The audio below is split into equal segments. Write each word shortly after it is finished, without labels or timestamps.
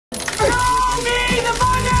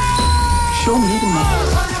show me the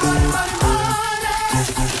money.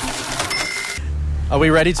 Are we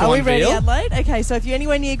ready to Are unveil? we ready, Adelaide? Okay, so if you're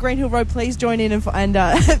anywhere near Greenhill Road, please join in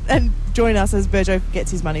and join us as Burjo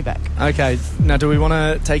gets his money back. Okay, now do we want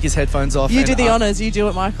to take his headphones off? You do the honours. You do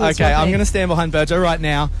it, Michael. It's Okay, your I'm thing. going to stand behind Burjo right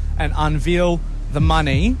now and unveil the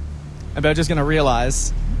money. And Burjo's going to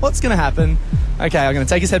realise what's going to happen. Okay, I'm going to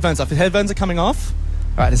take his headphones off. His headphones are coming off.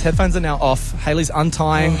 All right, his headphones are now off. Haley's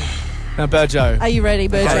untying. Now, Burjo. Are you ready,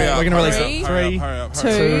 Burjo? Okay, we're going to release Three, it. Hurry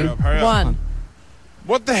 2, up, hurry up. 1.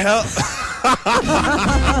 What the hell?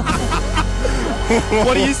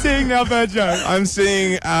 What are you seeing now, Burjo? I'm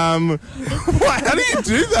seeing, how do you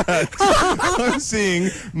do that? I'm seeing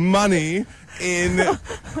money in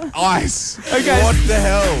ice. Okay. What the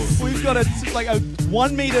hell? We've got a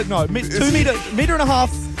 1 metre, no, 2 metre, metre and a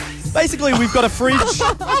half. Basically, we've got a fridge,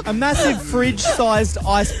 a massive fridge-sized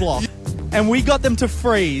ice block. And we got them to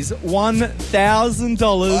freeze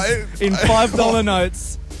 $1,000 in $5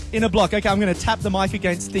 notes in a block. Okay, I'm going to tap the mic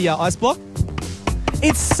against the ice block.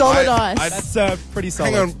 It's solid ice. That's pretty solid.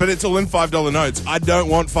 Hang on, but it's all in $5 notes. I don't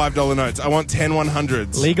want $5 notes. I want 10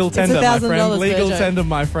 100s. Legal tender, my $1,000, friend. Legal Burjo. tender,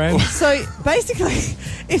 my friend. So basically,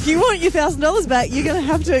 if you want your $1,000 back, you're going to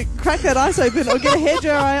have to crack that ice open or get a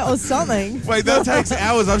hairdryer or something. Wait, that takes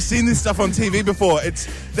hours. I've seen this stuff on TV before.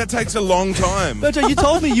 That takes a long time. Burjo, you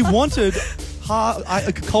told me you wanted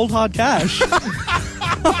cold hard cash.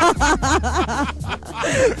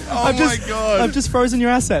 Oh my God. I've just frozen your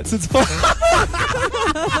assets. It's fine.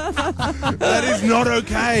 That is not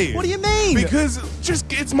okay. What do you mean? Because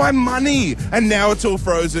it's my money, and now it's all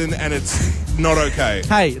frozen, and it's not okay.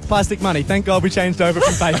 Hey, it's plastic money. Thank God we changed over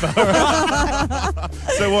from paper.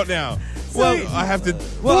 So what now? Well, I have to.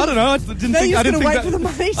 Well, I don't know. I didn't Now think. you're I just didn't going to think wait that. for the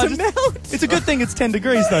money I to just- melt. It's a good thing it's 10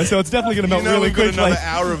 degrees though, so it's definitely going to melt really We've got quickly. another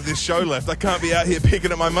hour of this show left. I can't be out here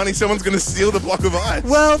picking up my money. Someone's going to steal the block of ice.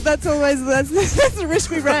 Well, that's the risk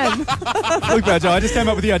we ran. Look, Burjo, I just came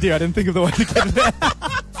up with the idea. I didn't think of the way to get it there.